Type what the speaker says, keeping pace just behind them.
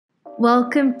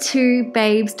Welcome to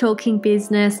Babes Talking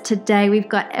Business. Today we've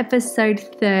got episode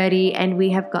 30 and we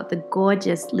have got the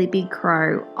gorgeous Libby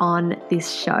Crow on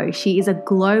this show. She is a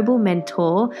global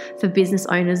mentor for business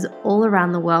owners all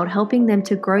around the world, helping them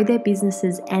to grow their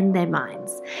businesses and their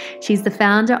minds. She's the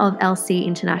founder of LC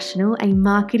International, a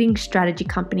marketing strategy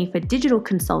company for digital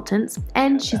consultants,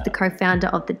 and she's the co-founder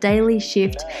of The Daily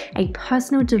Shift, a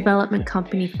personal development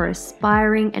company for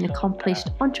aspiring and accomplished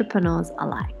entrepreneurs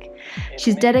alike.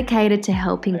 She's dedicated to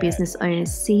helping business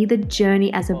owners see the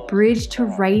journey as a bridge to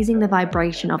raising the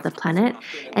vibration of the planet,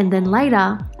 and then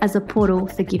later as a portal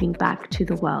for giving back to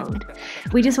the world.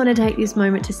 We just want to take this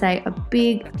moment to say a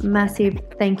big, massive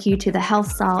thank you to the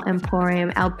Health Style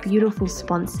Emporium, our beautiful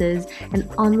sponsors, an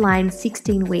online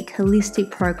 16-week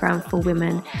holistic program for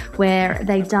women where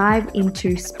they dive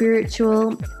into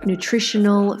spiritual,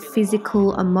 nutritional,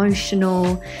 physical,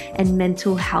 emotional, and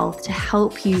mental health to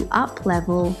help you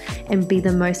up-level and be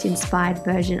the most inspired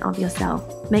version of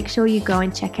yourself. Make sure you go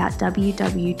and check out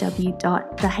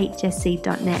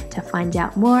www.thehsc.net to find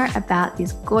out more about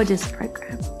this gorgeous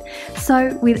program.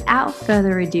 So without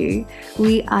further ado,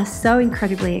 we are so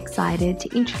incredibly excited to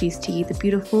introduce to you the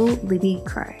beautiful Libby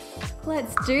Crow.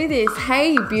 Let's do this.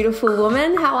 Hey, beautiful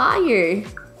woman, how are you?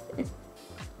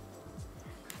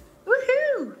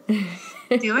 Woohoo!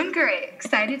 Doing great.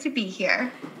 Excited to be here.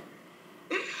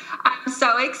 I'm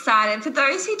so excited. For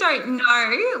those who don't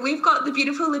know, we've got the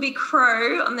beautiful Libby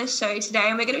Crow on the show today,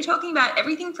 and we're going to be talking about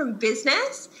everything from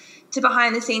business to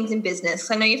behind the scenes in business.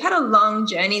 So I know you've had a long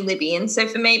journey, Libby, and so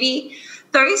for maybe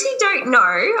those who don't know,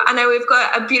 I know we've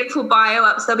got a beautiful bio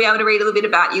up, so they'll be able to read a little bit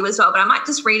about you as well, but I might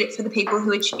just read it for the people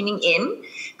who are tuning in,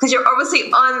 because you're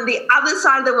obviously on the other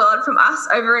side of the world from us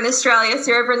over in Australia,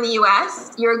 so you're over in the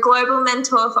US. You're a global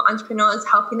mentor for entrepreneurs,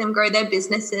 helping them grow their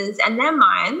businesses and their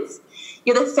minds.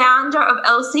 You're the founder of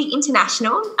LC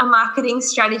International, a marketing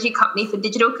strategy company for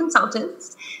digital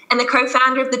consultants, and the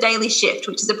co-founder of The Daily Shift,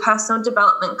 which is a personal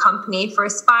development company for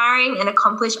aspiring and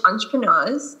accomplished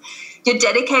entrepreneurs. You're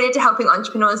dedicated to helping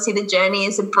entrepreneurs see the journey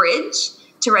as a bridge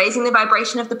to raising the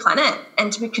vibration of the planet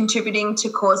and to be contributing to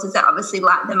causes that obviously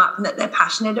light them up and that they're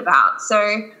passionate about. So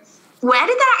where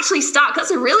did that actually start?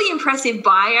 That's a really impressive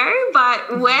bio,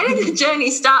 but where did the journey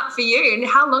start for you, and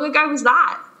how long ago was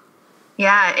that?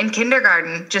 Yeah, in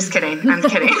kindergarten. Just kidding. I'm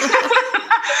kidding.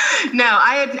 No,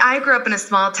 I grew up in a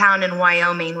small town in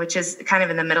Wyoming, which is kind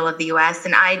of in the middle of the U.S.,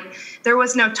 and there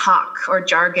was no talk or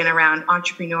jargon around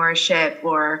entrepreneurship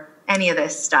or any of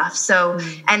this stuff. So,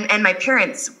 and my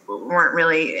parents weren't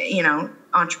really,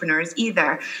 entrepreneurs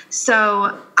either.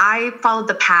 So I followed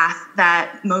the path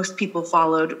that most people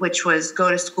followed, which was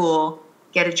go to school,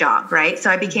 get a job, right? So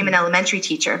I became an elementary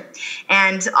teacher,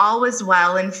 and all was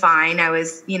well and fine. I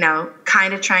was,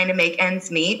 kind of trying to make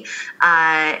ends meet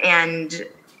and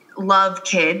love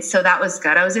kids. So that was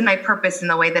good. I was in my purpose in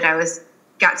the way that I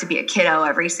got to be a kiddo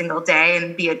every single day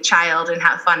and be a child and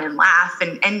have fun and laugh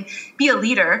and be a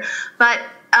leader. But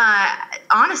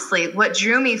honestly, what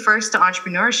drew me first to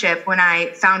entrepreneurship when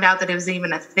I found out that it was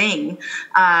even a thing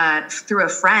through a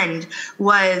friend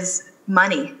was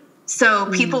money.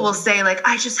 So people will say, like,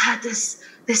 I just had this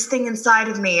thing inside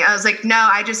of me. I was like, no,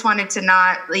 I just wanted to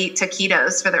not eat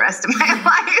taquitos for the rest of my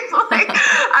life. Like,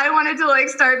 I wanted to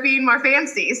start being more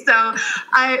fancy. So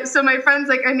my friend's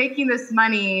like, I'm making this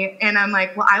money, and I'm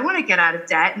like, well, I want to get out of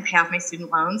debt and pay off my student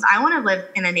loans. I want to live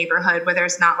in a neighborhood where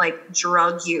there's not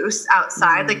drug use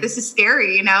outside. Like, this is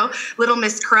scary, little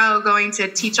Miss Crow going to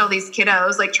teach all these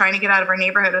kiddos, trying to get out of our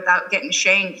neighborhood without getting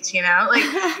shanked,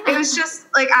 it was just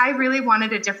I really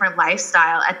wanted a different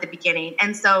lifestyle at the beginning.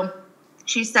 And so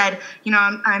she said,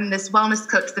 I'm this wellness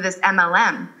coach for this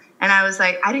MLM. And I was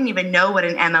like, I didn't even know what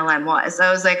an MLM was. I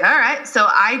was like, all right. So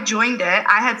I joined it.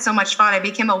 I had so much fun. I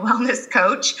became a wellness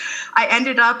coach. I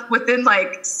ended up within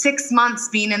 6 months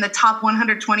being in the top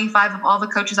 125 of all the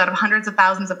coaches out of hundreds of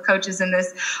thousands of coaches in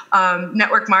this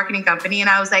network marketing company. And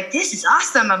I was like, this is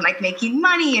awesome. I'm making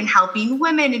money and helping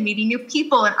women and meeting new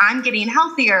people. And I'm getting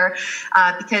healthier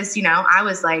because, I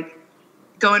was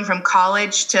going from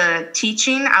college to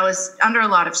teaching, I was under a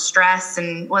lot of stress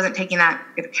and wasn't taking that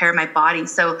good care of my body.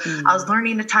 So I was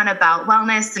learning a ton about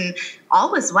wellness, and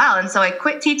all was well. And so I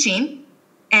quit teaching,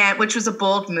 which was a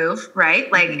bold move,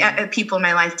 right? People in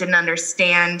my life didn't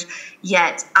understand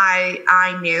yet.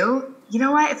 I knew,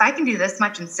 if I can do this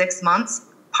much in 6 months,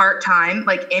 part-time,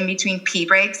 in between pee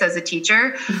breaks as a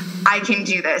teacher, I can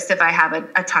do this if I have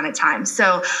a ton of time.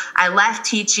 So I left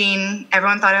teaching.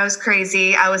 Everyone thought I was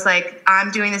crazy. I was like, I'm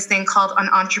doing this thing called an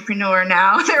entrepreneur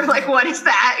now. They're like, what is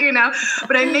that?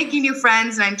 But I'm making new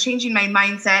friends, and I'm changing my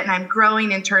mindset, and I'm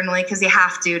growing internally because you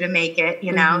have to make it,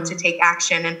 to take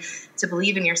action. And to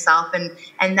believe in yourself.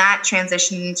 And that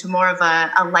transitioned into more of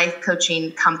a life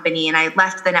coaching company. And I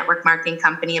left the network marketing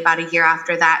company about a year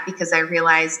after that because I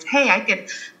realized, hey, I could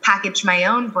package my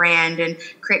own brand and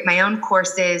create my own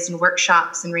courses and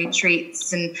workshops and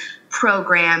retreats and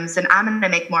programs. And I'm going to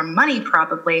make more money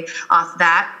probably off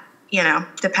that,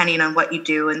 depending on what you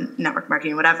do in network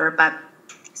marketing, whatever. But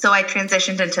so I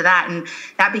transitioned into that, and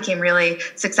that became really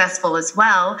successful as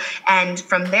well. And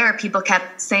from there, people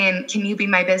kept saying, can you be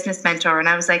my business mentor? And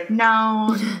I was like,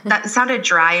 no, that sounded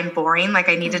dry and boring. Like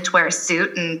I needed to wear a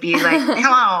suit and be like,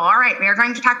 hello, all right, we are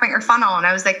going to talk about your funnel. And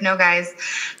I was like, no, guys.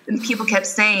 And people kept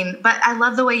saying, but I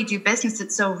love the way you do business.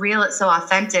 It's so real. It's so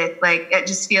authentic. Like it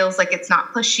just feels like it's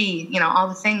not pushy, all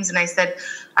the things. And I said,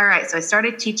 all right. So I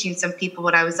started teaching some people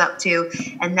what I was up to,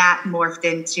 and that morphed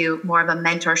into more of a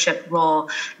mentorship role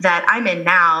that I'm in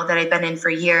now, that I've been in for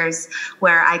years,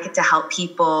 where I get to help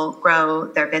people grow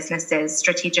their businesses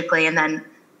strategically. And then,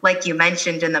 like you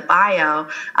mentioned in the bio,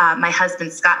 my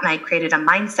husband, Scott, and I created a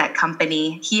mindset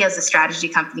company. He has a strategy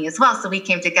company as well. So we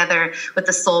came together with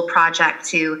the Soul Project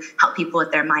to help people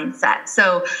with their mindset.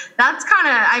 So that's kind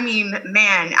of,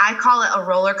 I call it a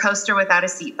roller coaster without a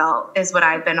seatbelt is what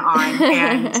I've been on.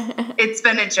 And it's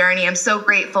been a journey. I'm so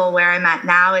grateful where I'm at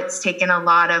now. It's taken a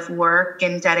lot of work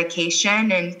and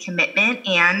dedication and commitment.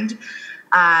 And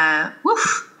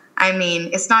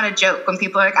it's not a joke when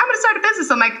people are like, I'm going to start a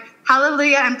business. I'm like,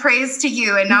 hallelujah and praise to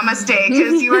you and namaste,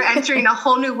 because you are entering a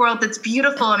whole new world that's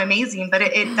beautiful and amazing, but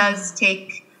it does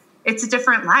take, it's a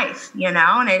different life,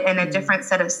 and a different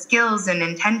set of skills and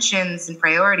intentions and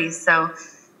priorities. So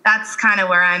that's kind of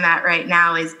where I'm at right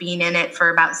now, is being in it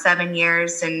for about 7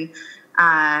 years and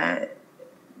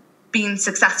being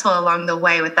successful along the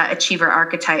way with that achiever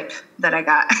archetype that I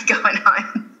got going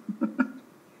on.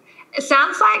 It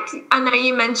sounds like, I know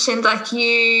you mentioned like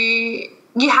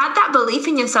you had that belief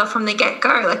in yourself from the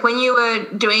get-go. Like when you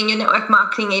were doing your network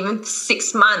marketing, even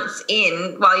 6 months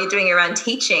in while you're doing your own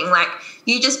teaching, like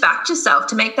you just backed yourself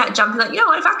to make that jump. And like,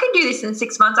 what, if I can do this in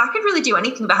 6 months, I could really do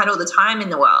anything if I had all the time in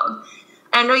the world.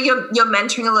 And I know you're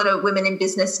mentoring a lot of women in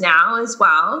business now as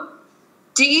well.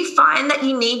 Do you find that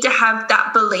you need to have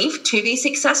that belief to be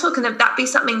successful? Can that be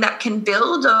something that can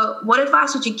build? Or what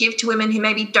advice would you give to women who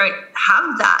maybe don't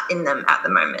have that in them at the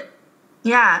moment?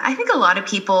 Yeah, I think a lot of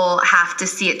people have to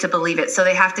see it to believe it. So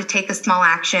they have to take a small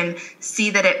action,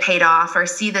 see that it paid off, or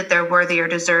see that they're worthy or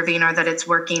deserving, or that it's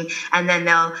working. And then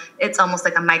it's almost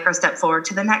like a micro step forward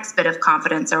to the next bit of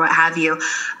confidence or what have you.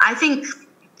 I think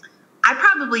I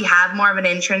probably have more of an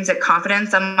intrinsic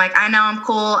confidence. I'm like, I know I'm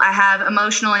cool. I have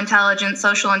emotional intelligence,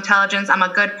 social intelligence. I'm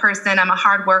a good person. I'm a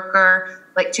hard worker.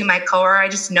 Like to my core, I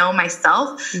just know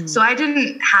myself. Mm-hmm. So I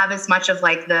didn't have as much of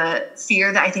like the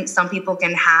fear that I think some people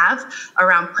can have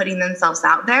around putting themselves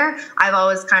out there. I've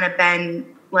always kind of been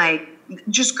like,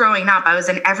 just growing up, I was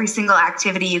in every single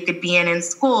activity you could be in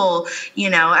school,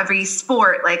 every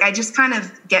sport. Like I just kind of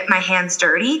get my hands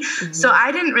dirty. Mm-hmm. So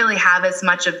I didn't really have as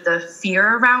much of the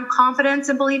fear around confidence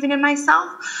and believing in myself.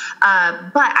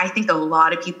 But I think a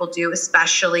lot of people do,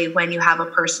 especially when you have a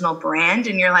personal brand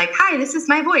and you're like, hi, this is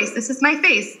my voice. This is my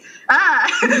face.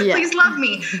 Please love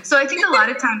me. So I think a lot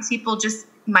of times people just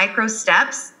micro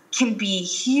steps can be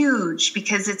huge,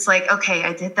 because it's like, okay,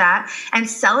 I did that, and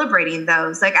celebrating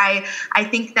those. Like I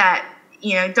think that,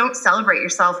 don't celebrate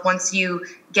yourself once you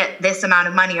get this amount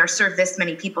of money or serve this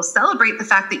many people. Celebrate the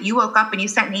fact that you woke up and you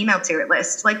sent an email to your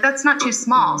list. Like that's not too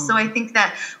small. So I think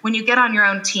that when you get on your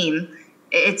own team,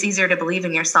 it's easier to believe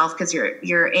in yourself because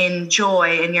you're in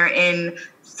joy and you're in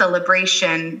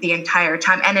celebration the entire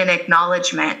time and in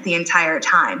acknowledgement the entire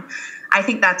time. I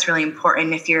think that's really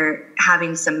important if you're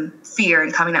having some fear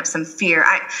and coming up some fear.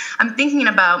 I'm thinking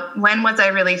about, when was I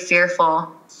really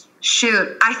fearful?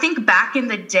 Shoot, I think back in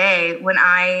the day when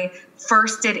I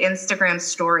first did Instagram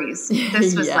stories.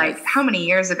 This was like how many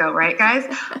years ago, right, guys?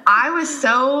 I was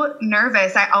so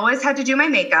nervous. I always had to do my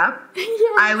makeup.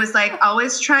 Yes. I was like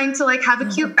always trying to like have a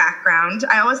cute background.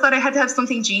 I always thought I had to have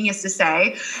something genius to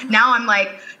say. Now I'm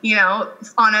like,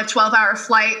 on a 12-hour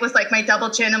flight with like my double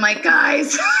chin. I'm like,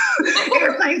 guys,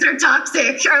 airplanes are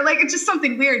toxic, or like it's just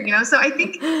something weird, So I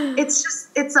think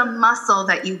it's a muscle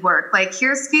that you work. Like,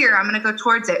 here's fear. I'm going to go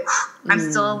towards it. I'm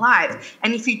still alive.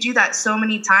 And if you do that so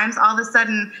many times, all of a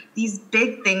sudden these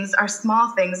big things are small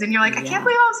things. And you're like, I can't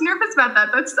believe I was nervous about that.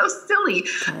 That's so silly.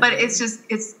 But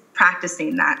it's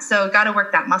practicing that. So got to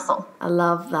work that muscle. I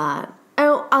love that.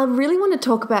 Oh, I really want to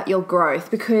talk about your growth,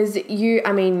 because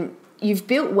you've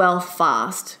built wealth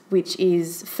fast, which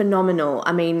is phenomenal.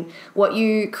 I mean, what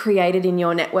you created in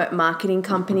your network marketing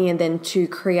company and then to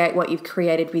create what you've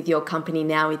created with your company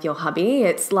now with your hubby,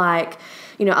 it's like,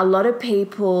 you know, a lot of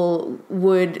people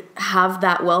would have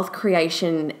that wealth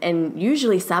creation and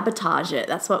usually sabotage it.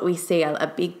 That's what we see,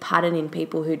 a big pattern in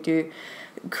people who do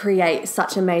create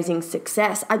such amazing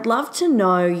success. I'd love to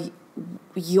know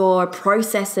your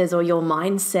processes or your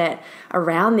mindset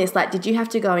around this. Like, did you have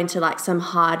to go into like some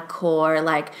hardcore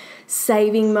like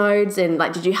saving modes, and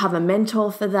like did you have a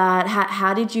mentor for that?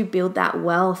 How did you build that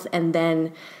wealth and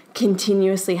then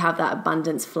continuously have that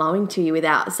abundance flowing to you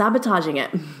without sabotaging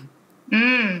it?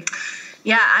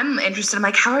 Yeah, I'm interested. I'm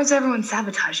like, how is everyone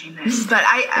sabotaging this? But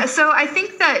I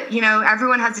think that, you know,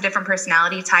 everyone has a different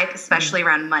personality type, especially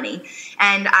around money.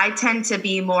 And I tend to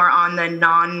be more on the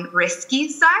non-risky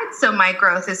side. So my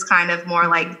growth is kind of more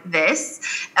like this.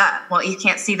 Well, you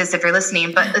can't see this if you're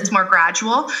listening, but it's more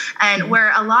gradual. And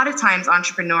where a lot of times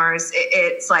entrepreneurs,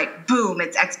 it's like, boom,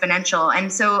 it's exponential.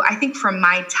 And so I think for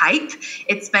my type,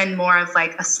 it's been more of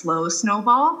like a slow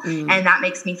snowball. And that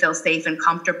makes me feel safe and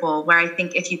comfortable, where I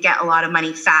think if you get a lot of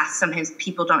money fast, sometimes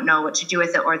people don't know what to do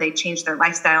with it, or they change their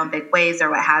lifestyle in big ways or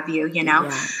what have you, you know?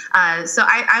 Yeah. So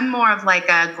I'm more of like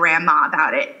a grandma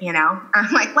about it, you know?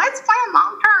 I'm like, let's plan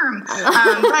long term.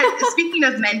 But speaking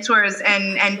of mentors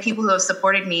and people who have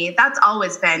supported me, that's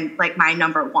always been like my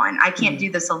number one. I can't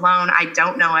do this alone. I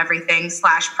don't know everything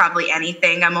 / probably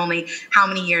anything. I'm only how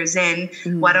many years in?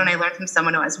 Why don't I learn from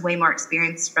someone who has way more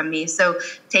experience from me? So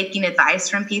taking advice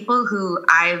from people who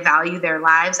I value their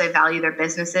lives, I value their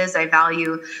businesses, I value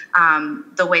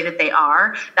the way that they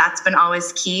are, that's been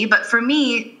always key. But for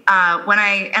me,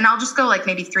 and I'll just go like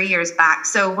maybe 3 years back.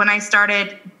 So when I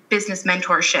started business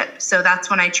mentorship, so that's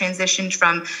when I transitioned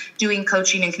from doing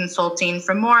coaching and consulting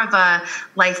from more of a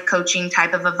life coaching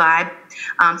type of a vibe.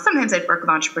 Sometimes I'd work with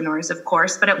entrepreneurs, of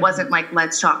course, but it wasn't like,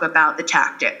 let's talk about the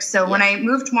tactics. So when I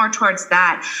moved more towards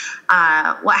that,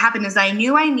 what happened is I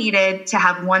knew I needed to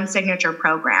have one signature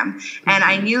program. And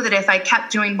I knew that if I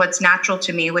kept doing what's natural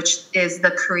to me, which is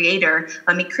the creator,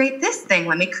 let me create this thing,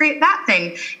 let me create that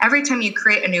thing. Every time you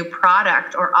create a new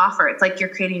product or offer, it's like you're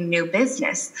creating a new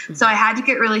business. So I had to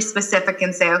get really specific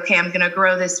and say, okay, I'm going to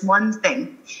grow this one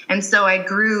thing. And so I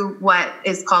grew what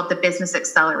is called the Business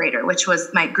Accelerator, which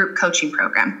was my group coaching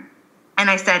program. And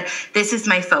I said, this is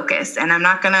my focus, and I'm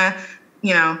not going to,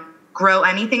 you know, grow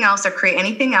anything else or create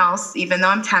anything else, even though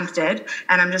I'm tempted,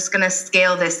 and I'm just going to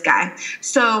scale this guy.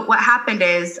 So what happened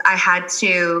is I had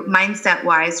to, mindset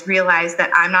wise, realize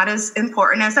that I'm not as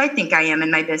important as I think I am in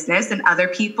my business, and other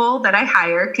people that I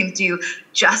hire can do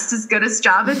just as good a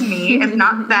job as me, if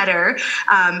not better.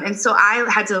 And so I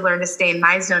had to learn to stay in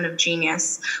my zone of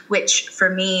genius, which for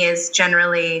me is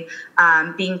generally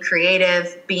being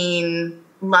creative, being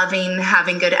loving,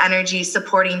 having good energy,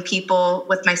 supporting people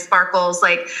with my sparkles,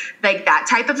 like that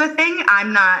type of a thing.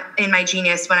 I'm not in my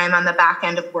genius when I'm on the back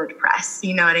end of WordPress.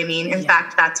 You know what I mean? In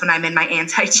fact, that's when I'm in my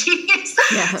anti-genius.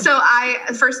 So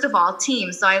first of all,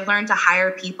 team. So I learned to hire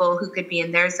people who could be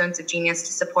in their zones of genius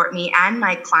to support me and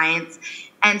my clients.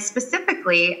 And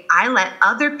specifically, I let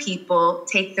other people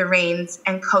take the reins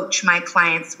and coach my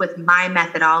clients with my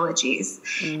methodologies.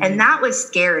 And that was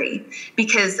scary,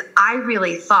 because I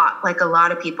really thought, like a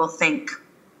lot of people think,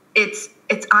 it's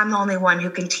I'm the only one who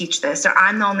can teach this, or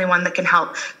I'm the only one that can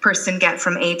help person get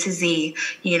from A to Z,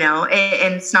 you know,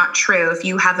 and it's not true. If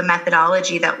you have a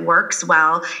methodology that works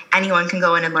well, anyone can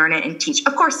go in and learn it and teach.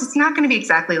 Of course, it's not going to be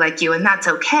exactly like you, and that's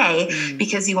okay,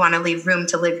 because you want to leave room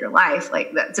to live your life.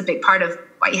 Like, that's a big part of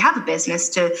why you have a business,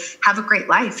 to have a great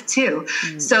life too.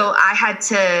 So I had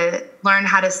to learn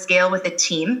how to scale with a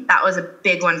team. That was a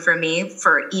big one for me,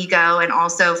 for ego and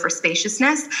also for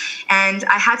spaciousness. And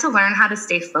I had to learn how to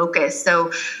stay focused.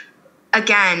 So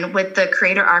again, with the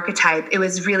creator archetype, it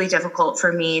was really difficult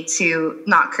for me to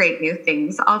not create new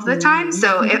things all the time.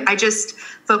 So I just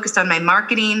focused on my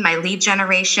marketing, my lead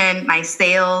generation, my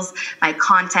sales, my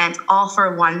content, all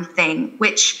for one thing,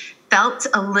 which felt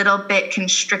a little bit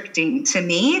constricting to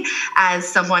me as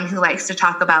someone who likes to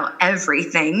talk about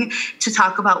everything, to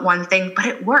talk about one thing, but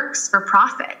it works for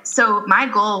profit. So my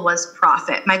goal was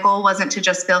profit. My goal wasn't to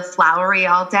just feel flowery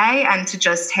all day and to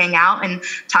just hang out and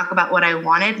talk about what I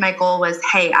wanted. My goal was,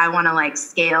 hey, I want to like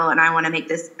scale, and I want to make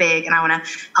this big, and I want to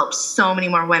help so many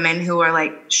more women who are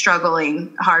like struggling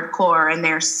hardcore, and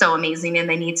they're so amazing, and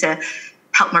they need to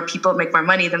help more people make more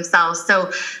money themselves. So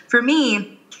for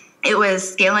me, it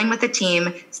was scaling with the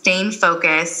team, staying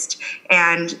focused,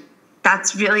 and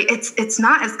that's really, it's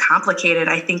not as complicated,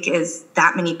 I think, as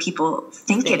that many people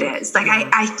think it is. Like,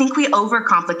 I think we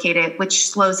overcomplicate it, which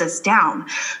slows us down.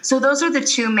 So those are the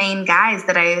two main guys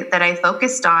that I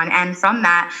focused on. And from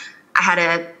that, I had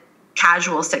a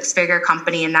casual 6-figure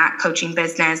company in that coaching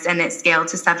business, and it scaled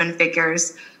to 7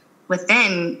 figures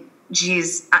within,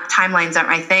 timelines aren't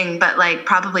my thing, but like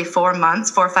probably 4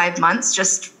 or 5 months,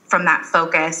 just from that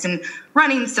focus and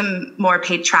running some more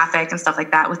paid traffic and stuff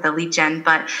like that with the lead gen.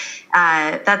 But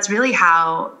that's really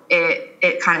how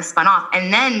it kind of spun off.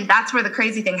 And then that's where the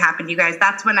crazy thing happened, you guys.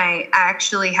 That's when I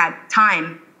actually had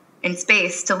time and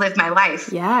space to live my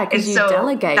life. Yeah, because you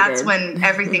delegated. That's when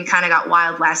everything kind of got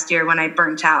wild last year when I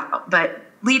burnt out. But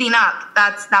leading up,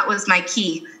 that was my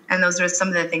key. And those were some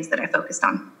of the things that I focused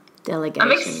on. Delegation.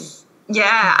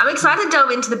 I'm excited to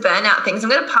delve into the burnout things. I'm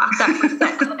going to park that for a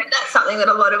second. I think that's something that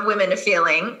a lot of women are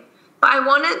feeling. But I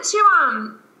wanted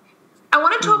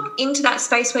to talk into that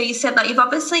space where you said, like, you've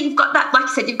got that, like you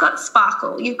said, you've got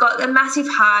sparkle, you've got a massive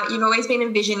heart, you've always been a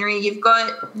visionary, you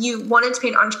wanted to be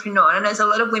an entrepreneur. And there's a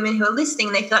lot of women who are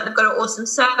listening, they feel like they've got an awesome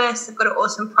service, they've got an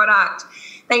awesome product,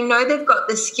 they know they've got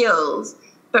the skills,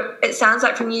 but it sounds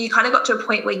like from you kind of got to a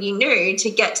point where you knew to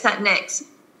get to that next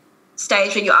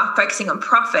stage where you are focusing on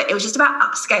profit, it was just about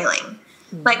upscaling.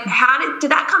 Like, how did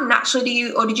that come naturally to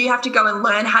you, or did you have to go and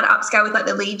learn how to upscale with like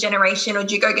the lead generation, or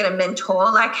did you go get a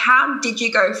mentor? Like, how did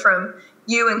you go from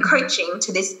you and coaching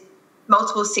to this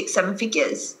multiple 6-7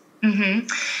 figures? Mm-hmm.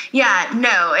 Yeah,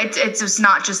 no, it was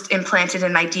not just implanted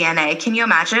in my DNA. Can you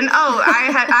imagine? Oh,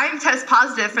 I'm test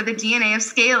positive for the DNA of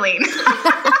scaling.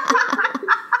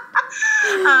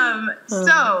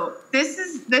 So this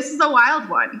is a wild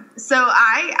one. So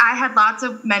I had lots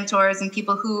of mentors and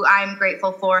people who I'm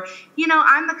grateful for. You know,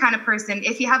 I'm the kind of person,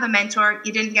 if you have a mentor,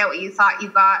 you didn't get what you thought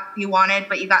you wanted,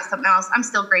 but you got something else, I'm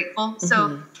still grateful.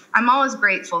 So I'm always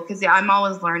grateful because I'm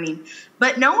always learning.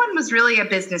 But no one was really a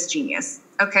business genius.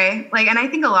 Okay. Like, and I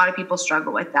think a lot of people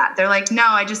struggle with that. They're like, no,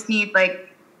 I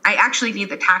actually need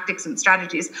the tactics and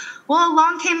strategies. Well,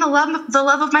 along came the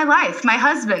love of my life, my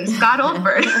husband, Scott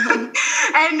Oldford,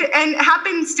 and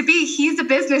happens to be, he's a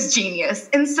business genius.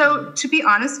 And so, to be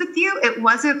honest with you, it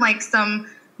wasn't like some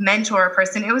mentor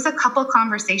person. It was a couple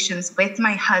conversations with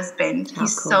my husband.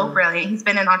 He's so brilliant. He's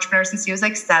been an entrepreneur since he was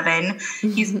like 7.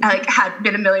 He's like had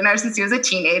been a millionaire since he was a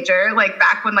teenager, like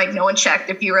back when like no one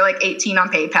checked if you were like 18 on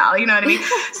PayPal, you know what I mean?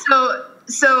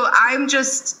 So I'm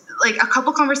just like a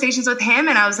couple conversations with him,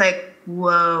 and I was like,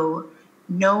 whoa,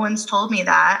 no one's told me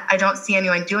that. I don't see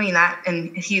anyone doing that.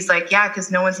 And he's like, yeah,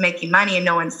 because no one's making money and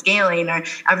no one's scaling, or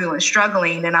everyone's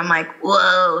struggling. And I'm like,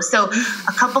 whoa. So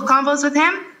a couple combos with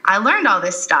him, I learned all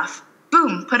this stuff.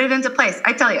 Boom, put it into place.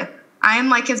 I tell you, I am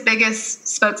like his biggest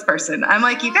spokesperson. I'm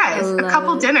like, you guys, a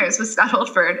couple dinners with Scott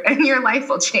Oldford and your life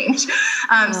will change.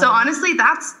 So honestly,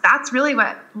 that's really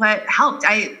what helped.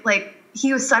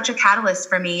 He was such a catalyst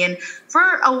for me. And for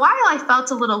a while, I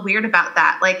felt a little weird about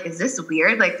that. Like, is this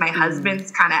weird? Like, my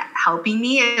husband's kind of helping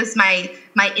me. It was my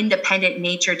independent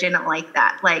nature didn't like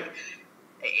that. Like,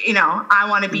 you know, I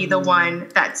want to be the one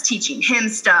that's teaching him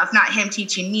stuff, not him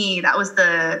teaching me. That was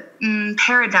the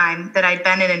paradigm that I'd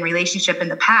been in relationship in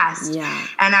the past. Yeah.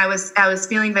 And I was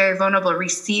feeling very vulnerable,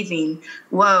 receiving,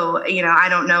 whoa, you know, I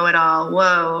don't know it all.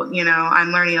 Whoa, you know, I'm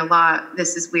learning a lot.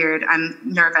 This is weird. I'm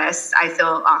nervous. I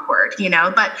feel awkward, you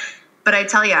know, but I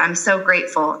tell you, I'm so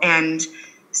grateful. And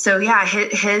so, yeah,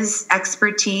 his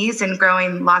expertise in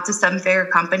growing lots of 7-figure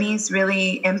companies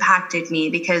really impacted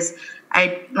me, because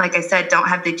I, like I said, don't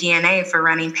have the DNA for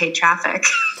running paid traffic.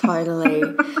 Totally.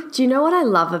 Do you know what I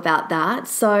love about that?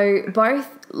 So both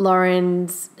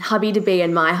Lauren's hubby-to-be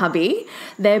and my hubby,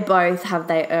 they both have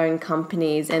their own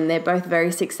companies and they're both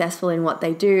very successful in what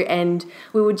they do. And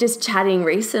we were just chatting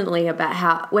recently about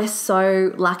how we're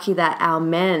so lucky that our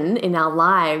men in our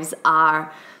lives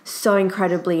are so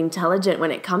incredibly intelligent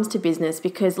when it comes to business,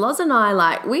 because Loz and I,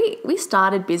 like, we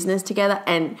started business together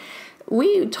and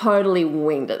we totally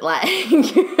winged it. Like,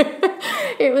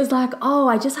 it was like, oh,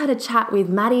 I just had a chat with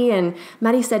Maddie and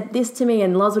Maddie said this to me,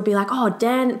 and Loz would be like, oh,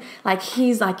 Dan, like,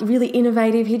 he's like really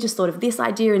innovative. He just thought of this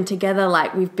idea, and together,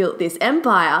 like, we've built this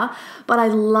empire. But I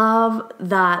love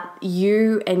that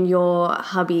you and your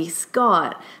hubby,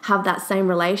 Scott, have that same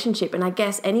relationship. And I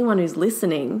guess anyone who's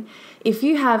listening, if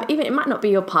you have, even, it might not be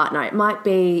your partner, it might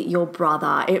be your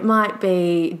brother, it might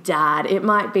be dad, it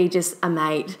might be just a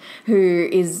mate who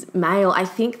is male. I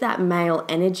think that male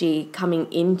energy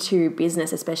coming into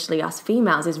business, especially us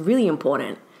females, is really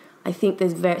important. I think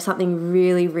there's something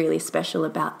really, really special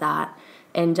about that.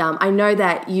 And I know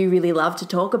that you really love to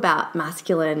talk about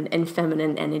masculine and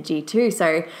feminine energy too.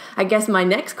 So I guess my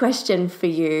next question for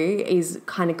you is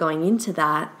kind of going into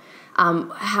that.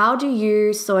 How do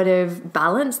you sort of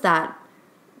balance that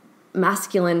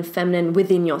masculine, feminine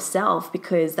within yourself?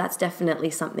 Because that's definitely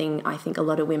something I think a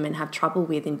lot of women have trouble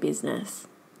with in business.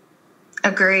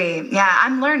 Agree. Yeah,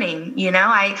 I'm learning,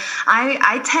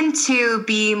 I tend to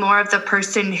be more of the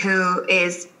person who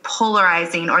is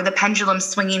polarizing, or the pendulum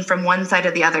swinging from one side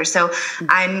or the other. So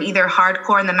I'm either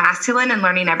hardcore in the masculine and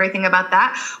learning everything about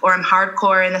that, or I'm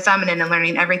hardcore in the feminine and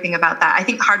learning everything about that. I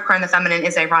think hardcore in the feminine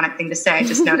is an ironic thing to say. I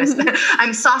just noticed that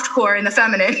I'm softcore in the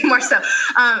feminine more so.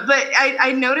 But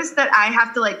I noticed that I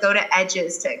have to go to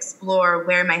edges to explore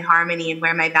where my harmony and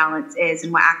where my balance is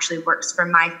and what actually works for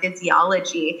my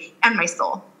physiology and my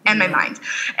soul and my mind.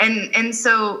 And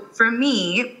so for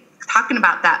me, talking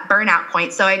about that burnout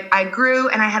point. So I grew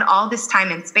and I had all this time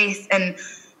and space. And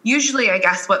usually, I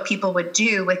guess what people would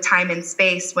do with time and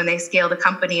space when they scaled a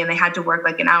company and they had to work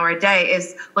an hour a day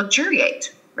is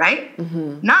luxuriate, right?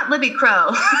 Mm-hmm. Not Libby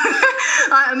Crow.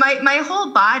 My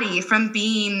whole body, from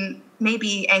being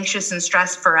maybe anxious and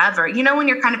stressed forever. When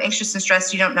you're kind of anxious and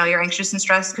stressed, you don't know you're anxious and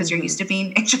stressed because you're used to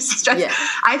being anxious and stressed. Yeah.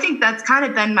 I think that's kind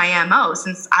of been my MO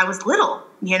since I was little,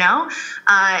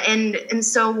 and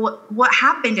so what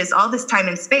happened is all this time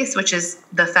and space, which is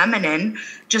the feminine,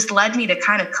 just led me to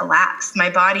kind of collapse. My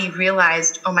body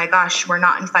realized, oh my gosh, we're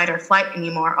not in fight or flight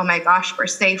anymore. Oh my gosh, we're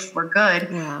safe. We're good.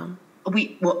 Yeah. And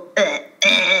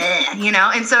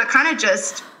so it kind of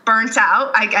just burnt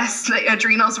out. I guess the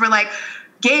adrenals were like,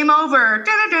 game over, we're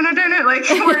done, and I'm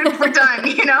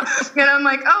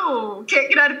like, oh, can't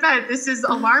get out of bed. This is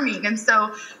alarming. And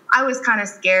so I was kind of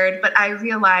scared, but I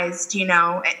realized,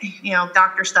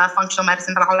 doctor stuff, functional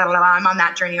medicine, blah, blah, blah, blah. I'm on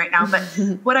that journey right now. But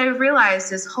what I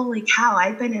realized is, holy cow,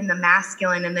 I've been in the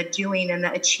masculine and the doing and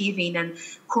the achieving and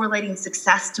correlating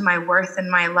success to my worth and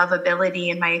my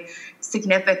lovability and my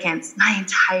significance my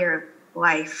entire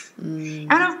life.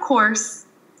 And of course,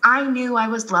 I knew I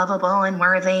was lovable and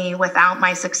worthy without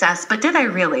my success, but did I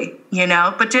really,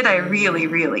 but did I really,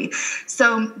 really?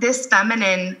 So this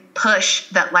feminine push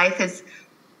that life has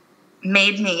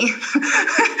made me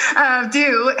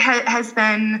do has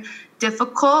been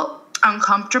difficult,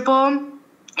 uncomfortable,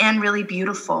 and really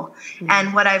beautiful.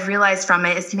 And what I've realized from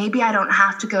it is maybe I don't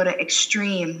have to go to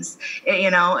extremes,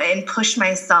 and push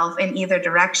myself in either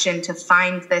direction to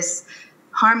find this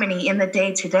harmony in the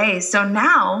day-to-day. So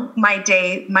now my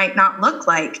day might not look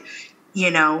like,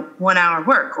 1 hour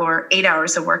work or 8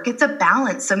 hours of work. It's a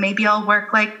balance. So maybe I'll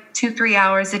work 2-3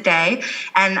 hours a day,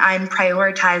 and I'm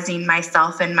prioritizing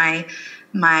myself and my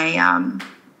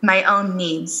own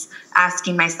needs,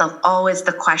 asking myself always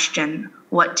the question,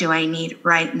 what do I need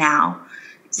right now?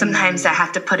 Sometimes I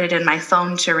have to put it in my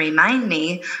phone to remind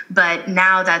me, but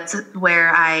now that's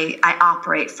where I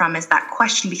operate from, is that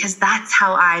question, because that's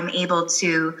how I'm able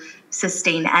to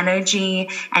sustain energy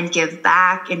and give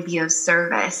back and be of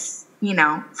service,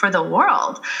 for the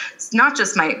world. It's not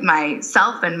just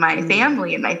myself and my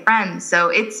family and my friends. So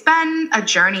it's been a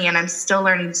journey, and I'm still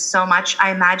learning so much.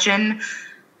 I imagine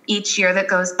each year that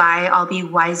goes by, I'll be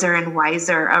wiser and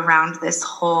wiser around this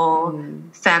whole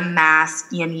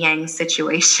femme-mask, yin-yang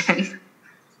situation.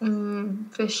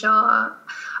 For sure.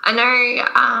 I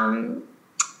know,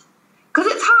 because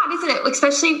it's hard, isn't it?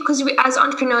 Especially because as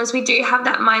entrepreneurs, we do have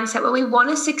that mindset where we want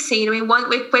to succeed, and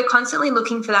we're constantly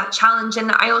looking for that challenge.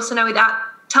 And I also know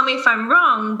tell me if I'm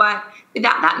wrong, but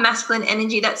without that masculine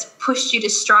energy that's pushed you to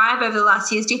strive over the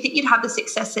last years, do you think you'd have the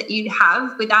success that you'd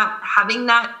have without having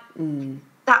that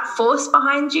that force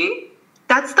behind you?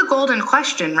 That's the golden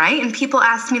question, right? And people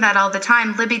ask me that all the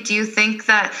time. Libby, do you think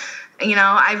that,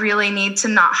 I really need to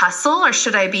not hustle, or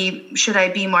should I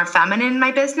be more feminine in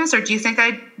my business, or do you think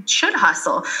I should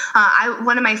hustle?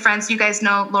 One of my friends, you guys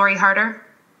know Lori Harder?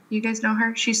 You guys know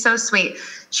her? She's so sweet.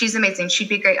 She's amazing. She'd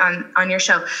be great on your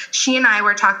show. She and I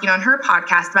were talking on her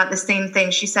podcast about the same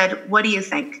thing. She said, what do you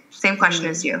think? Same question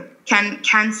as you.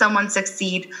 Can someone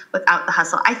succeed without the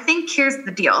hustle? I think here's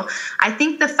the deal. I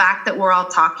think the fact that we're all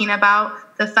talking about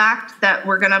the fact that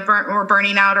we're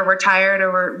burning out, or we're tired,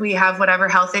 or we have whatever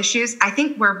health issues, I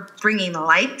think we're bringing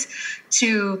light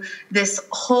to this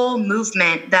whole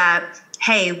movement that,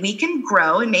 hey, we can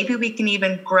grow, and maybe we can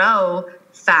even grow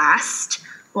fast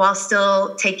while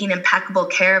still taking impeccable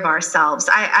care of ourselves.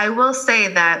 I will say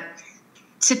that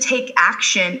to take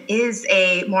action is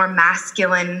a more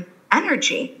masculine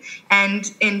energy.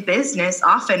 And in business,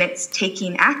 often it's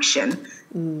taking action.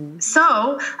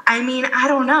 So, I mean, I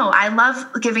don't know. I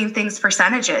love giving things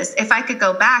percentages. If I could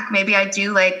go back, maybe I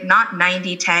do like not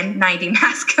 90-10, 90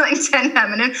 masculine, 10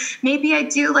 feminine. Maybe I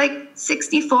do like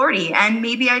 60-40, and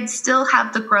maybe I'd still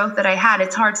have the growth that I had.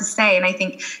 It's hard to say. And I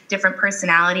think different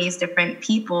personalities, different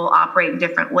people operate in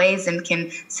different ways and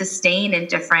can sustain in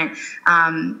different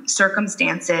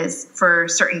circumstances for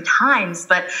certain times.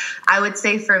 But I would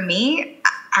say for me,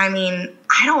 I mean,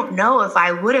 I don't know if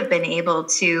I would have been able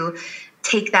to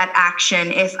take that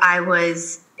action if I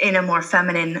was in a more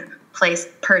feminine place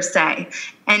per se.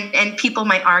 And people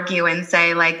might argue and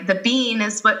say like the being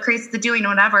is what creates the doing,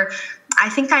 whatever. I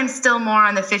think I'm still more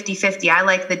on the 50-50. I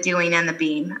like the doing and the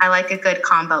being. I like a good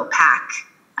combo pack.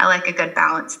 I like a good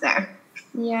balance there.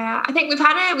 Yeah, I think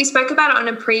we spoke about it on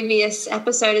a previous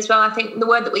episode as well. I think the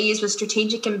word that we used was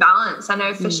strategic imbalance. I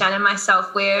know for Shannon and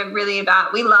myself, we're really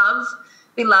about, we love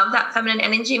that feminine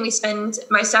energy, and we spend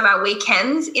most of our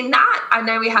weekends in that. I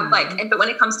know we have but when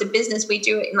it comes to business, we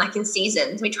do it in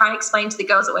seasons. We try and explain to the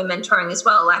girls that we're mentoring as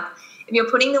well, like if you're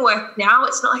putting the work now,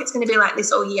 it's not like it's going to be like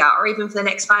this all year or even for the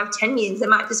next 5-10 years. There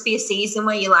might just be a season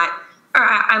where you're like, all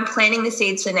right, I'm planting the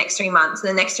seeds for the next 3 months, and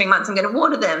the next 3 months I'm going to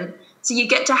water them. So you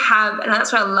get to have, and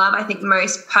that's what I love, I think,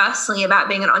 most personally about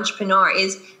being an entrepreneur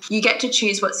is you get to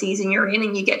choose what season you're in,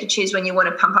 and you get to choose when you want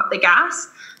to pump up the gas.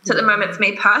 So at the moment, for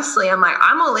me personally, I'm like,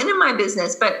 I'm all in my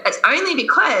business, but it's only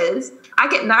because I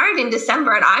get married in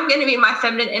December and I'm going to be in my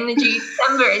feminine energy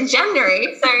December and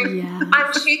January. So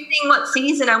I'm choosing what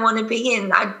season I want to be in.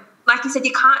 Like you said,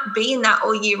 you can't be in that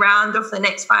all year round or for the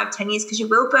next 5-10 years because you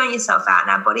will burn yourself out,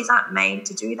 and our bodies aren't made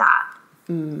to do that.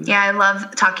 Yeah, I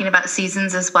love talking about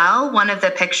seasons as well. One of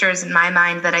the pictures in my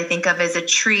mind that I think of is a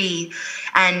tree,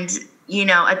 and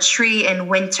a tree in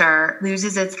winter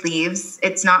loses its leaves.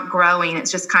 It's not growing.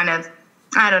 It's just kind of,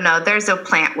 I don't know. There's a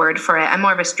plant word for it. I'm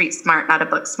more of a street smart, not a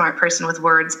book smart person with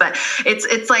words, but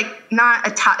it's like not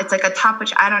a top. It's like a top,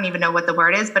 which I don't even know what the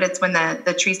word is, but it's when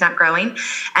the tree's not growing.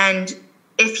 And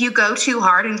if you go too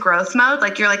hard in growth mode,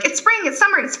 like you're like, it's spring, it's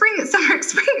summer, it's spring, it's summer, it's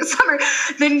spring, it's summer,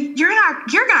 then you're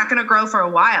not going to grow for a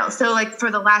while. So like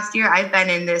for the last year, I've been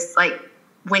in this like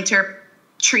winter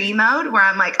tree mode where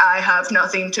I'm like, I have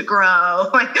nothing to grow.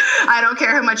 Like, I don't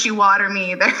care how much you water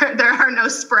me. There are no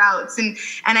sprouts. And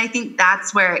I think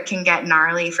that's where it can get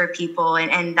gnarly for people.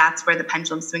 And that's where the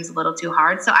pendulum swings a little too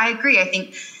hard. So I agree. I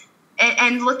think,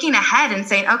 and looking ahead and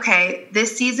saying, okay,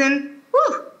 this season,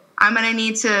 I'm going to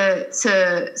need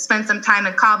to spend some time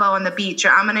in Cabo on the beach, or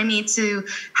I'm going to need to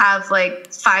have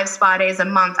like 5 spa days a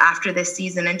month after this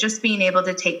season, and just being able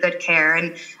to take good care.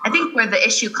 And I think where the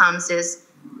issue comes is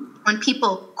when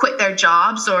people quit their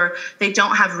jobs or they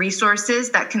don't have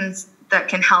resources that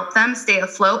can help them stay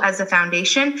afloat as a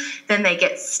foundation, then they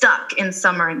get stuck in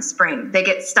summer and spring. They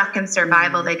get stuck in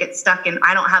survival. They get stuck in,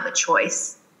 I don't have a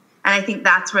choice. And I think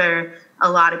that's where a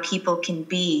lot of people can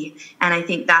be. And I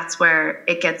think that's where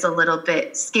it gets a little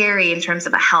bit scary in terms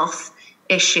of a health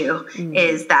issue,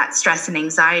 is that stress and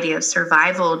anxiety of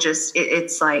survival. Just,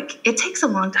 it's like, it takes a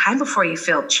long time before you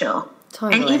feel chill.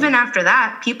 Totally. And even after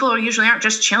that, people usually aren't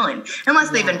just chilling unless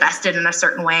they've invested in a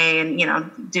certain way and,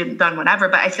 done whatever.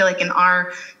 But I feel like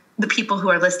the people who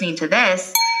are listening to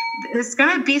this, it's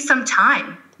going to be some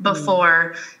time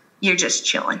before you're just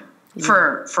chilling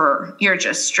for you're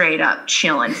just straight up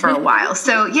chilling for a while.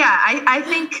 So yeah, I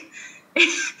think,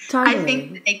 totally. I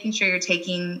think that making sure you're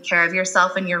taking care of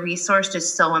yourself and your resource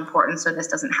is so important. So this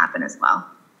doesn't happen as well.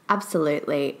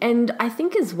 Absolutely. And I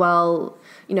think as well,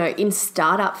 in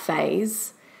startup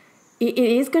phase, it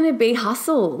is going to be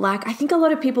hustle. Like, I think a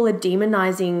lot of people are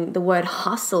demonizing the word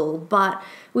hustle, but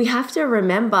we have to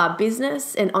remember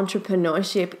business and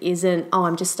entrepreneurship isn't,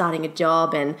 I'm just starting a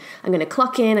job and I'm going to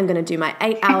clock in, I'm going to do my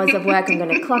 8 hours of work, I'm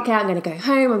going to clock out, I'm going to go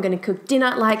home, I'm going to cook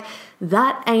dinner. Like,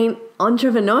 that ain't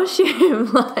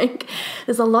entrepreneurship. Like,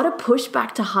 there's a lot of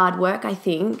pushback to hard work, I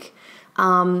think.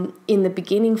 In the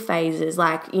beginning phases,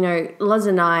 like, Loz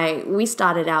and I, we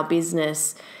started our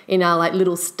business in our like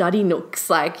little study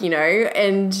nooks,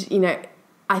 and,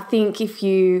 I think if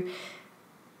you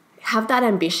have that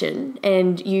ambition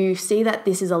and you see that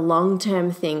this is a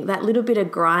long-term thing, that little bit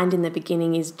of grind in the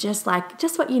beginning is just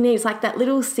what you need. It's like that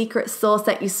little secret sauce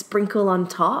that you sprinkle on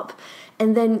top.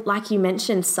 And then, like you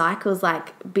mentioned, cycles,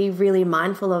 like be really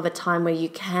mindful of a time where you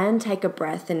can take a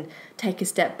breath and take a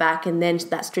step back, and then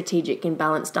that strategic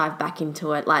imbalance, dive back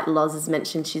into it, like Loz has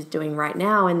mentioned she's doing right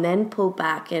now, and then pull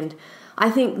back. And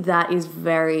I think that is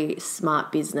very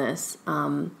smart business.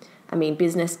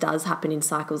 Business does happen in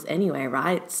cycles anyway,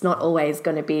 right? It's not always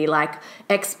going to be like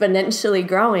exponentially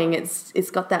growing.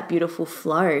 It's got that beautiful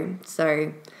flow.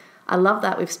 So I love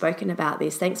that we've spoken about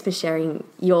this. Thanks for sharing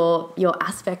your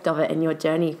aspect of it and your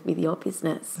journey with your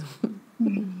business.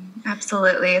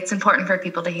 Absolutely. It's important for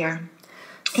people to hear.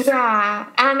 Yeah,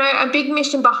 and I know a big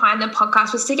mission behind the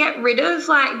podcast was to get rid of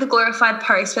like the glorified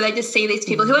posts where they just see these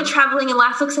people who are traveling and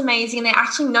life looks amazing and they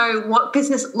actually know what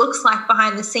business looks like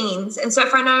behind the scenes. And so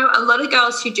if I know a lot of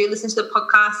girls who do listen to the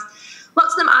podcast,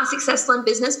 lots of them are successful in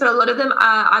business, but a lot of them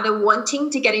are either wanting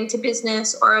to get into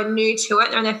business or are new to it.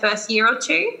 They're in their first year or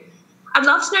two. I'd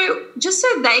love to know, just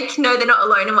so they can know they're not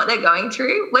alone in what they're going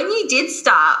through. When you did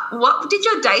start, what did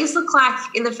your days look like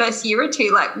in the first year or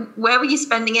two? Like, where were you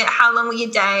spending it? How long were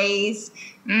your days?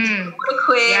 Did you want to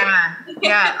quit?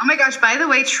 Yeah. Oh my gosh. By the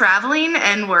way, traveling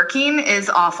and working is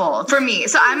awful for me.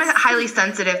 So I'm a highly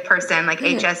sensitive person, like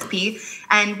HSP.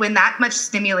 And when that much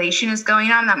stimulation is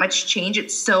going on, that much change,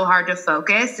 it's so hard to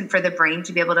focus and for the brain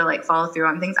to be able to like follow through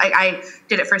on things. I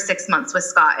did it for 6 months with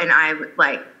Scott, and I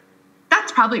like,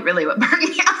 that's probably really what burned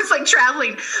me. I was like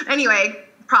traveling. Anyway,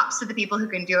 props to the people who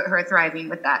can do it, who are thriving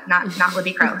with that, not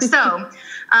Libby Crow. So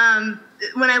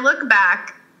when I look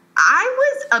back,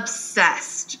 I was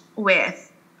obsessed with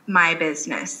my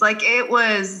business. Like, it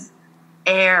was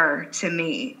air to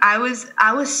me. I was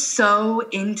so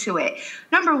into it.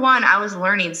 Number one, I was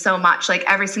learning so much. Like,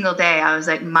 every single day I was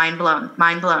like mind blown.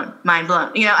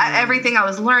 You know, everything I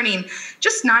was learning,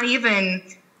 just not even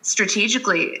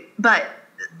strategically, but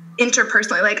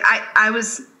interpersonally. Like, I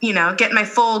was, you know, getting my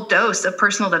full dose of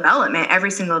personal development every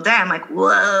single day. I'm like,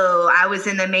 whoa, I was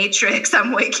in the matrix.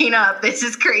 I'm waking up. This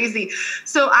is crazy.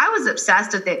 So I was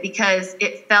obsessed with it because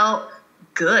it felt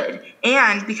good,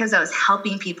 and because I was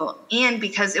helping people, and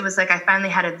because it was like I finally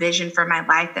had a vision for my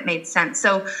life that made sense.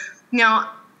 So, you know,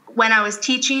 when I was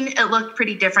teaching, it looked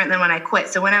pretty different than when I quit.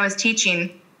 So when I was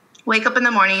teaching, wake up in the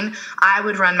morning, I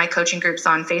would run my coaching groups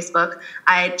on Facebook.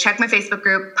 I'd check my Facebook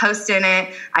group, post in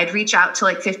it. I'd reach out to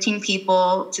like 15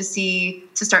 people to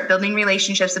start building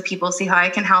relationships with people, see how I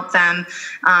can help them.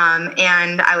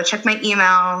 And I would check my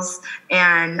emails,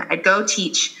 and I'd go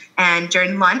teach. And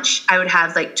during lunch, I would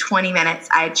have like 20 minutes.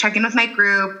 I'd check in with my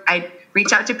group. I'd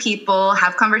reach out to people,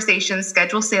 have conversations,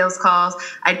 schedule sales calls.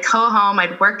 I'd go home,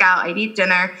 I'd work out, I'd eat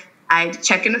dinner. I'd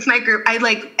check in with my group. I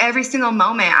like every single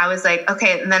moment I was like,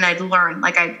 okay, and then I'd learn.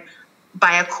 Like, I'd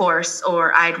buy a course,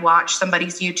 or I'd watch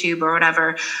somebody's YouTube or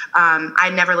whatever. I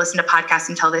never listened to podcasts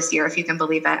until this year, if you can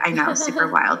believe it. I know,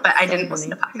 super wild, but I didn't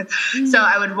listen to podcasts. So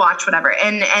I would watch whatever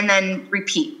and then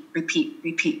repeat.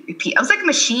 I was like a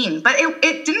machine, but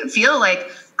it didn't feel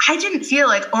like, I didn't feel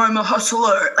like, oh, I'm a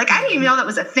hustler. Like, I didn't even know that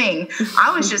was a thing.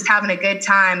 I was just having a good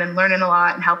time and learning a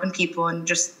lot and helping people and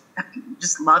just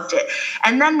loved it.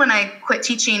 And then when I quit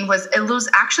teaching, it was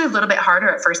actually a little bit harder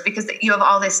at first, because you have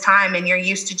all this time and you're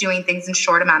used to doing things in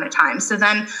short amount of time. So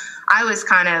then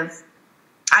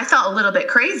I felt a little bit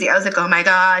crazy. I was like, oh my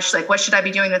gosh, like, what should I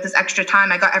be doing with this extra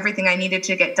time? I got everything I needed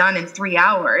to get done in 3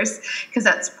 hours, because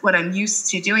that's what I'm used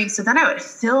to doing. So then I would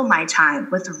fill my time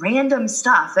with random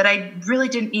stuff that I really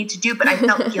didn't need to do, but I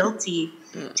felt guilty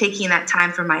taking that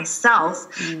time for myself,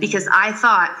 because I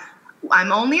thought,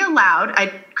 I'm only allowed, I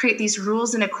create these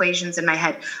rules and equations in my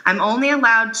head. I'm only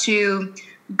allowed to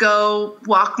go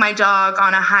walk my dog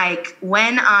on a hike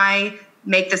when I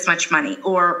make this much money,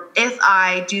 or if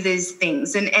I do these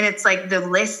things. And it's like the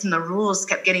list and the rules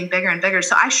kept getting bigger and bigger.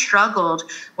 So I struggled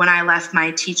when I left my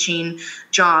teaching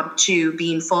job to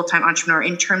being full-time entrepreneur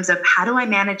in terms of, how do I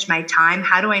manage my time?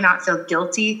 How do I not feel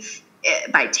guilty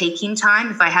by taking time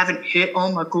if I haven't hit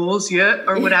all my goals yet,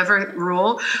 or whatever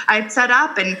rule I'd set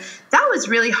up? And that was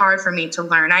really hard for me to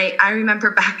learn. I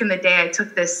remember back in the day, I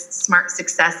took this Smart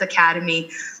Success Academy,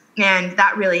 and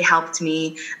that really helped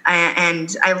me.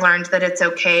 And I learned that it's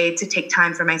okay to take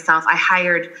time for myself. I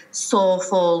hired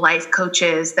soulful life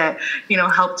coaches that, you know,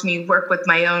 helped me work with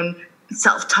my own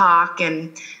self-talk,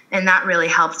 and that really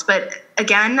helped. But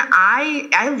again,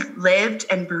 I lived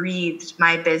and breathed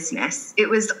my business. It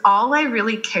was all I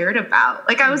really cared about.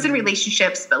 Like, I was in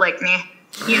relationships, but like, meh.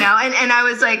 You know, and I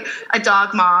was like a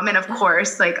dog mom, and of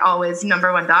course, like, always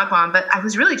number one dog mom, but I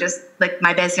was really just like,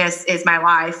 my business is my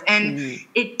life, and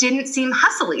it didn't seem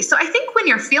hustly. So I think when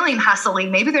you're feeling hustly,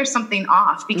 maybe there's something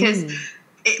off, because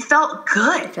it felt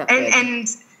good. And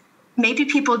maybe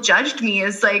people judged me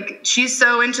as like, she's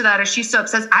so into that, or she's so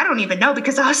obsessed. I don't even know,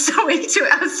 because I was so into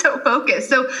it. I was so focused.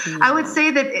 So I would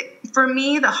say that for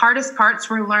me, the hardest parts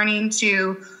were learning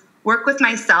to work with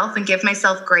myself and give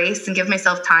myself grace and give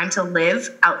myself time to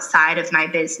live outside of my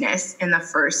business in the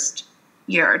first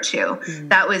year or two.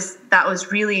 That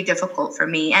was really difficult for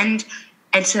me, and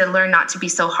to learn not to be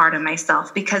so hard on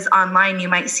myself, because online you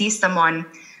might see someone,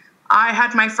 I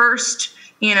had my first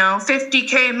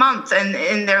 $50K a month.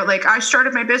 And they're like, I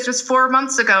started my business 4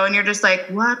 months ago. And you're just like,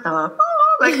 what the?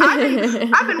 Like,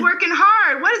 I've been working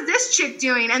hard. What is this chick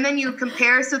doing? And then you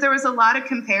compare. So there was a lot of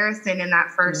comparison in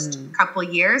that first couple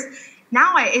years.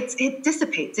 Now it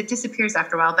dissipates. It disappears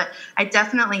after a while. But I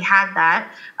definitely had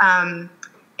that.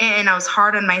 And I was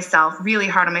hard on myself, really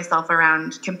hard on myself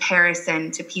around comparison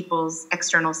to people's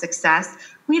external success.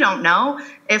 We don't know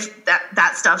if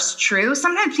that stuff's true.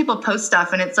 Sometimes people post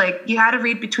stuff and it's like, you got to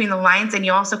read between the lines, and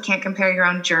you also can't compare your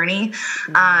own journey.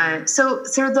 So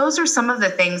those are some of the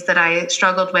things that I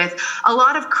struggled with. A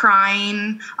lot of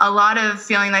crying, a lot of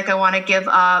feeling like I want to give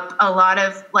up, a lot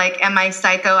of like, am I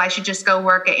psycho? I should just go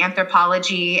work at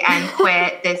Anthropologie and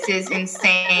quit. This is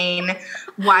insane.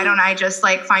 Why don't I just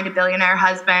like find a billionaire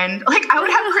husband? Like, I would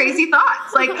have crazy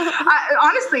thoughts. Like,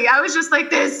 honestly, I was just like,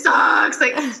 this sucks.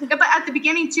 Like, but at the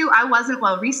beginning too, I wasn't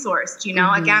well resourced.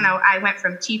 Again, I went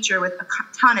from teacher with a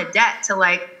ton of debt to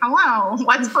like, hello,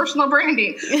 what's personal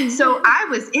branding? So I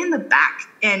was in the back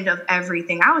end of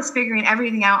everything. I was figuring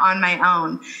everything out on my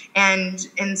own, and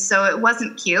so it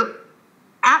wasn't cute.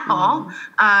 At all.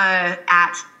 I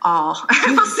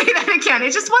will say that again.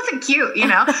 It just wasn't cute,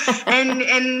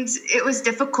 and it was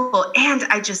difficult. And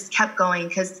I just kept going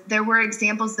because there were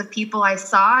examples of people I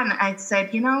saw, and I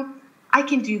said, I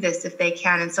can do this if they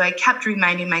can. And so I kept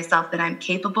reminding myself that I'm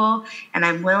capable and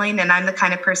I'm willing, and I'm the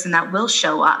kind of person that will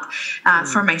show up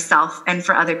for myself and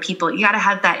for other people. You got to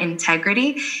have that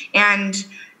integrity. And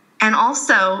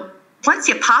also, once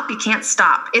you pop, you can't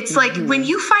stop. It's like when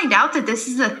you find out that this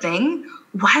is a thing,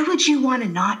 why would you want to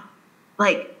not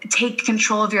like take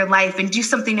control of your life and do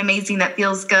something amazing that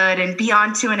feels good and be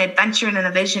on to an adventure and a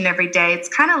vision every day? It's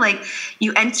kind of like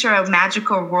you enter a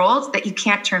magical world that you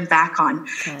can't turn back on.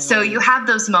 So you have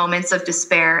those moments of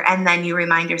despair, and then you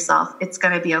remind yourself it's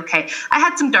going to be okay. I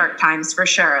had some dark times for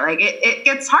sure. Like it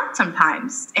gets hard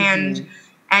sometimes, and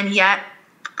yet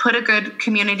put a good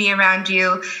community around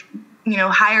you.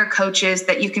 Hire coaches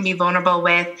that you can be vulnerable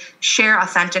with, share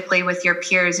authentically with your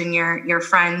peers and your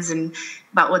friends and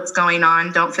about what's going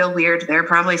on. Don't feel weird. They're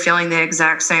probably feeling the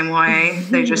exact same way.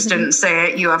 They just didn't say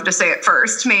it. You have to say it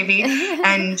first, maybe.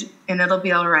 And it'll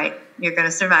be all right. You're going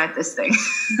to survive this thing.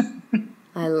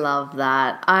 I love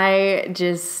that. I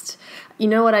just,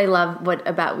 what I love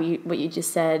about what you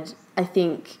just said, I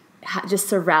think just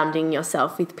surrounding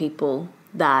yourself with people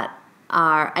that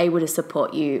are able to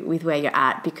support you with where you're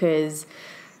at, because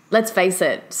let's face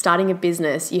it, starting a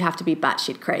business, you have to be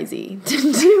batshit crazy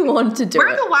to want to do it.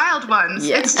 We're the wild ones.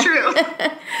 Yeah. It's true.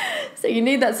 So you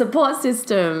need that support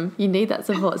system. You need that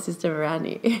support system around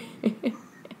you.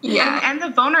 Yeah. And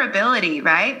the vulnerability,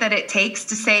 right, that it takes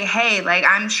to say, hey, like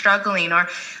I'm struggling,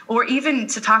 or even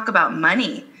to talk about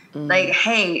money. Like,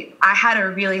 hey, I had a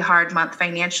really hard month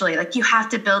financially. Like, you have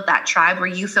to build that tribe where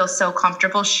you feel so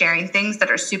comfortable sharing things that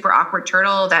are super awkward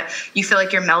turtle, that you feel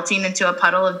like you're melting into a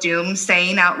puddle of doom,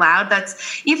 saying out loud.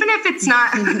 That's even if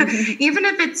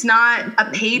it's not a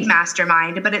paid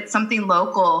mastermind, but it's something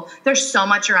local. There's so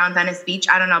much around Venice Beach.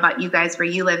 I don't know about you guys where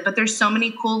you live, but there's so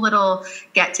many cool little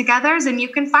get-togethers, and you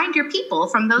can find your people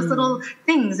from those little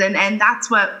things. And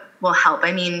that's what will help.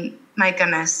 I mean, my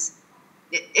goodness.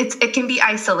 It can be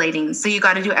isolating, so you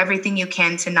got to do everything you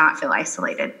can to not feel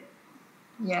isolated.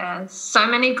 Yeah, so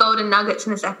many golden nuggets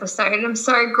in this episode. I'm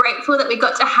so grateful that we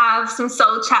got to have some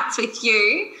soul chats with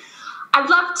you. I'd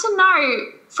love to know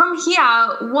from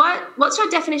here, what's your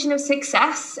definition of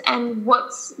success, and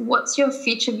what's your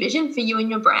future vision for you and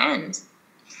your brand?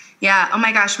 Yeah. Oh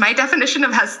my gosh. My definition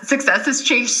of success has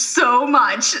changed so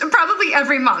much, probably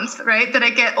every month, right? That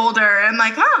I get older. I'm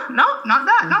like, oh, no, not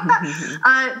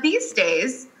that. These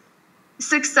days,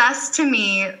 success to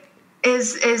me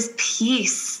is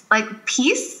peace, like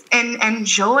peace and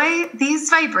joy. These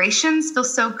vibrations feel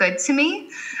so good to me.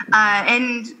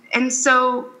 And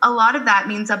so a lot of that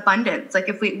means abundance. Like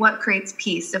what creates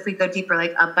peace? If we go deeper,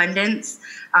 like abundance,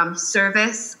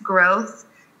 service, growth,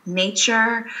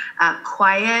 nature,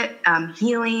 quiet,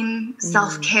 healing,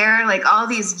 self-care, like all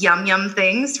these yum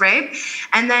things, right?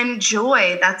 And then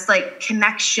joy, that's like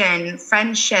connection,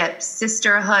 friendship,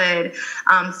 sisterhood,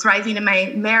 thriving in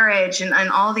my marriage, and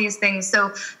all these things.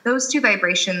 So those two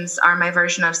vibrations are my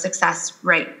version of success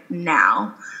right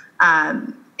now.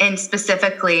 And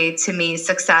specifically to me,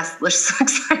 success looks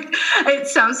like, it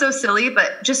sounds so silly,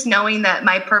 but just knowing that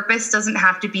my purpose doesn't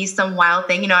have to be some wild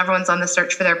thing. Everyone's on the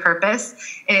search for their purpose.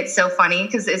 And it's so funny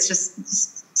because it's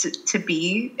just to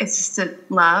be, it's just to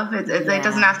love. It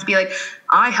doesn't have to be like,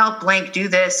 I help blank do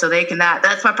this so they can that.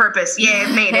 That's my purpose. Yeah,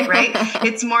 I've made it, right?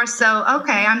 It's more so,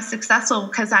 okay, I'm successful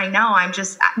because I know I'm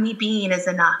just, me being is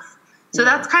enough. So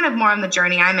that's kind of more on the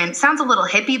journey I'm in. Sounds a little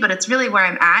hippie, but it's really where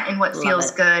I'm at and what feels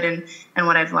good and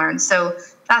what I've learned. So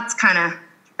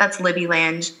that's Libby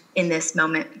Land in this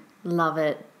moment. Love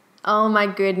it. Oh my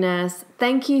goodness.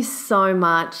 Thank you so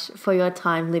much for your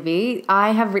time, Libby.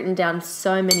 I have written down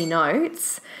so many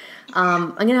notes.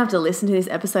 I'm going to have to listen to this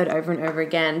episode over and over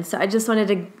again. So I just wanted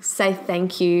to say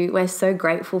thank you. We're so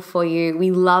grateful for you.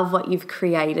 We love what you've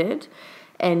created.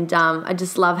 And I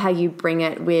just love how you bring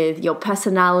it with your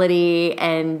personality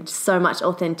and so much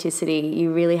authenticity.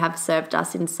 You really have served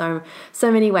us in so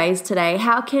many ways today.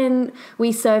 How can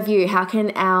we serve you? How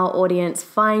can our audience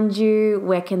find you?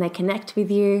 Where can they connect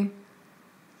with you?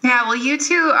 Yeah, well, you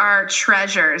two are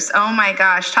treasures. Oh my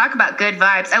gosh, talk about good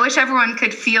vibes. I wish everyone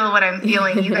could feel what I'm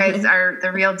feeling. You guys are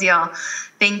the real deal.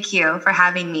 Thank you for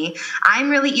having me. I'm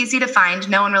really easy to find.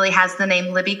 No one really has the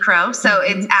name Libby Crow. So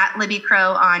it's at Libby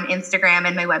Crow on Instagram,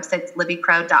 and my website's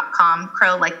libbycrow.com.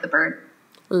 Crow like the bird.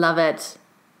 Love it.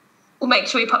 We'll make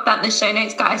sure we pop that in the show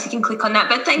notes, guys. You can click on that.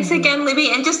 But thanks again,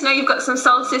 Libby. And just know you've got some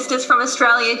soul sisters from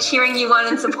Australia cheering you on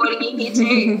and supporting you here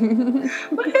too.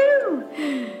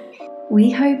 Woohoo! We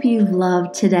hope you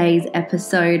loved today's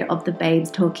episode of the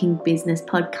Babes Talking Business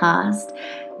podcast.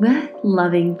 We're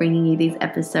loving bringing you these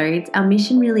episodes. Our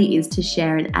mission really is to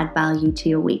share and add value to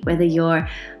your week, whether you're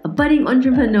a budding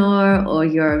entrepreneur or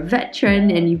you're a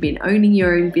veteran and you've been owning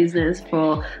your own business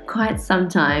for quite some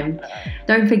time.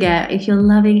 Don't forget, if you're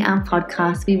loving our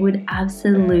podcast, we would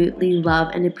absolutely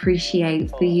love and appreciate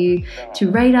for you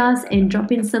to rate us and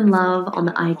drop in some love on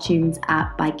the iTunes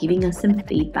app by giving us some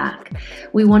feedback.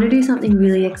 We want to do something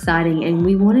really exciting, and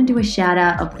we want to do a shout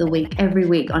out of the week every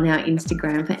week on our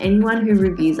Instagram for anyone who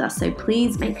reviews us. So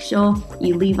please make sure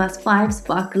you leave us 5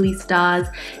 sparkly stars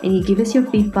and you give us your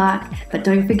feedback, but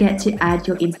don't forget to add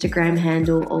your Instagram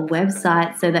handle or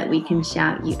website so that we can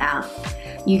shout you out.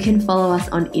 You can follow us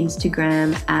on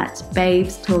Instagram at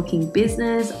Babes Talking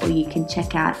Business, or you can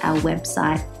check out our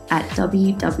website at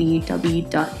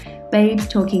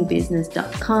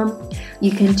www.babestalkingbusiness.com.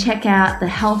 You can check out the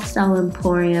Health Style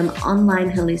Emporium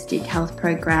online holistic health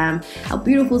program, our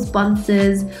beautiful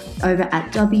sponsors over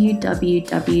at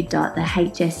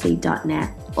www.thehsc.net.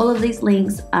 All of these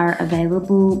links are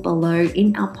available below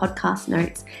in our podcast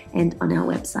notes and on our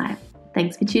website.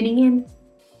 Thanks for tuning in.